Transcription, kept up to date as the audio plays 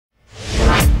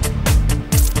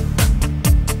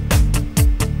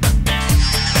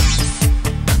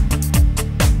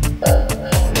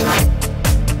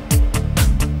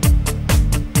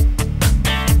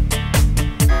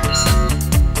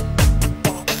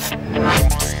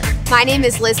My name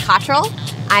is Liz Cottrell.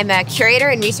 I'm a curator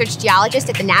and research geologist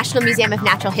at the National Museum of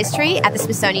Natural History at the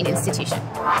Smithsonian Institution.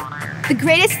 The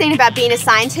greatest thing about being a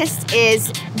scientist is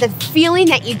the feeling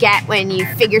that you get when you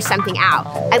figure something out.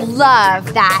 I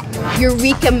love that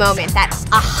eureka moment, that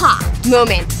aha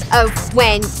moment of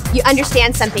when you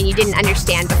understand something you didn't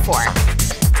understand before.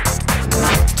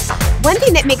 One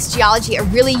thing that makes geology a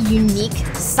really unique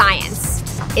science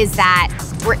is that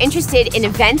we're interested in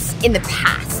events in the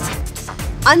past.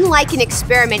 Unlike an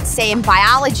experiment, say in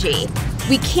biology,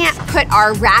 we can't put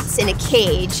our rats in a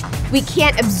cage. We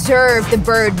can't observe the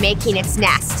bird making its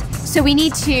nest. So we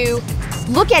need to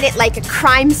look at it like a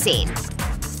crime scene.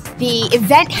 The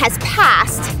event has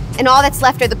passed, and all that's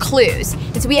left are the clues.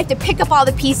 And so we have to pick up all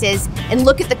the pieces and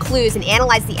look at the clues and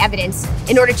analyze the evidence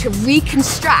in order to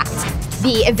reconstruct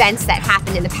the events that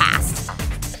happened in the past.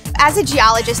 As a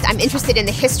geologist, I'm interested in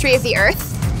the history of the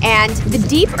Earth, and the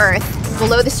deep Earth,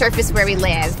 below the surface where we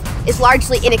live, is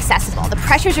largely inaccessible. The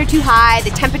pressures are too high, the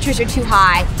temperatures are too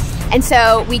high, and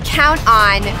so we count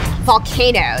on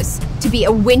volcanoes to be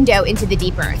a window into the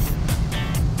deep Earth.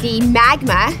 The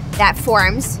magma that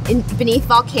forms beneath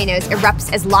volcanoes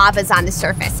erupts as lavas on the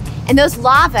surface, and those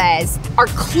lavas are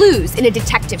clues in a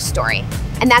detective story.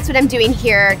 And that's what I'm doing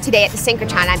here today at the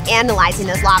synchrotron. I'm analyzing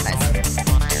those lavas.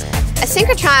 A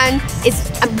synchrotron is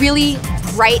a really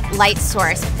bright light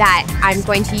source that I'm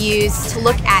going to use to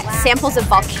look at samples of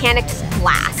volcanic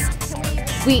glass.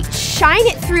 We shine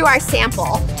it through our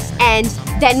sample, and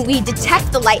then we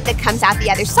detect the light that comes out the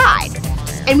other side.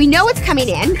 And we know what's coming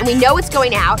in, and we know what's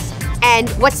going out, and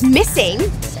what's missing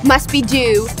must be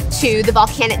due to the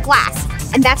volcanic glass.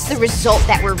 And that's the result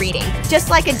that we're reading. Just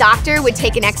like a doctor would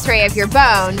take an x-ray of your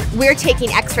bone, we're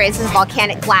taking x-rays of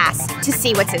volcanic glass to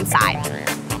see what's inside.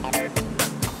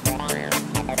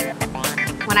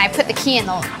 When I put the key in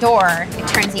the door, it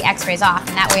turns the x-rays off,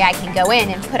 and that way I can go in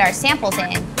and put our samples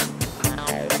in.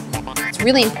 It's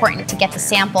really important to get the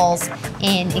samples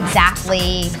in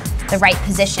exactly the right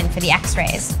position for the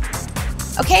x-rays.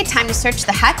 Okay, time to search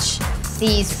the hutch.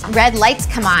 These red lights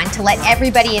come on to let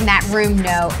everybody in that room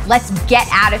know, let's get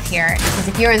out of here. Because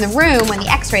if you're in the room when the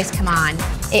x-rays come on,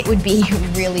 it would be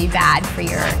really bad for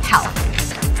your health.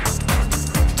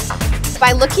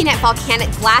 By looking at volcanic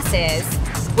glasses,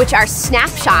 which are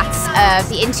snapshots of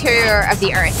the interior of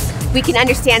the Earth, we can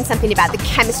understand something about the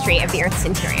chemistry of the Earth's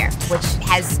interior, which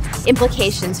has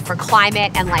implications for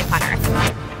climate and life on Earth.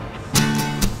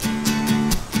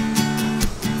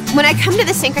 When I come to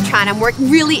the synchrotron, I'm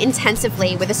working really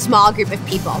intensively with a small group of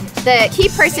people. The key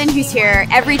person who's here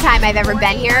every time I've ever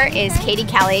been here is Katie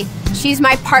Kelly. She's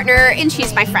my partner and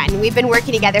she's my friend. We've been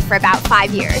working together for about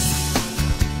 5 years.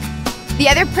 The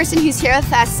other person who's here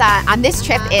with us on this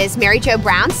trip is Mary Jo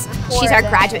Browns. She's our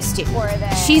graduate student.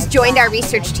 She's joined our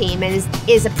research team and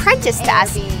is apprenticed to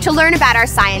us to learn about our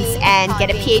science and get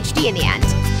a PhD in the end.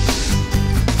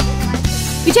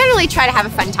 We generally try to have a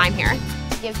fun time here.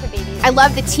 I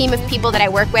love the team of people that I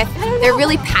work with. They're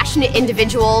really passionate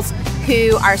individuals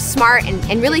who are smart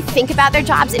and really think about their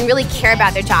jobs and really care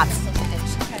about their jobs.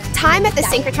 Time at the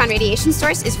synchrotron radiation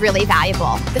source is really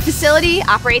valuable. The facility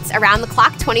operates around the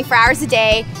clock 24 hours a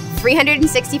day,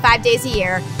 365 days a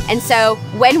year, and so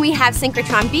when we have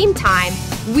synchrotron beam time,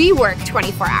 we work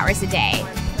 24 hours a day.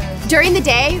 During the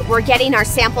day, we're getting our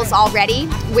samples all ready.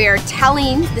 We're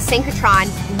telling the synchrotron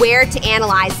where to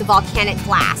analyze the volcanic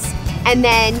glass. And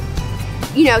then,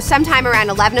 sometime around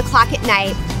 11 o'clock at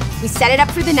night, we set it up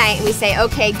for the night and we say,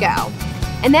 okay, go.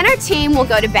 And then our team will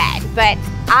go to bed, but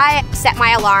I set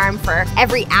my alarm for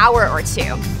every hour or two,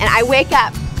 and I wake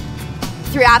up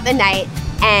throughout the night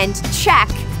and check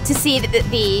to see that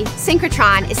the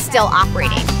synchrotron is still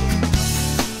operating.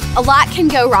 A lot can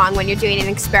go wrong when you're doing an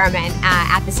experiment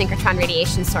at the synchrotron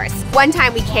radiation source. One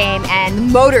time we came and the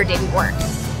motor didn't work.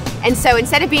 And so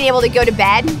instead of being able to go to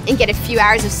bed and get a few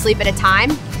hours of sleep at a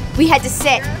time, we had to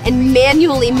sit and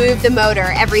manually move the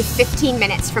motor every 15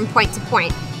 minutes from point to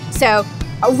point. So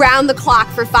around the clock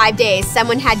for 5 days,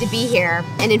 someone had to be here.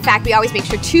 And in fact, we always make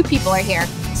sure 2 people are here.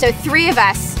 So 3 of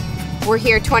us were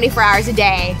here 24 hours a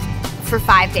day for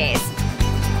 5 days.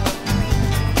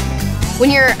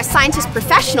 When you're a scientist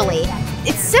professionally,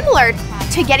 it's similar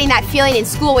to getting that feeling in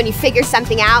school when you figure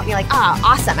something out and you're like, oh,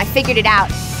 awesome, I figured it out.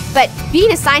 But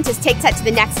being a scientist takes that to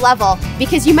the next level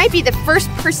because you might be the first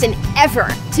person ever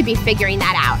to be figuring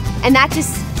that out. And that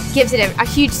just gives it a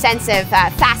huge sense of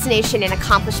fascination and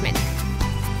accomplishment.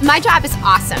 My job is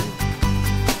awesome.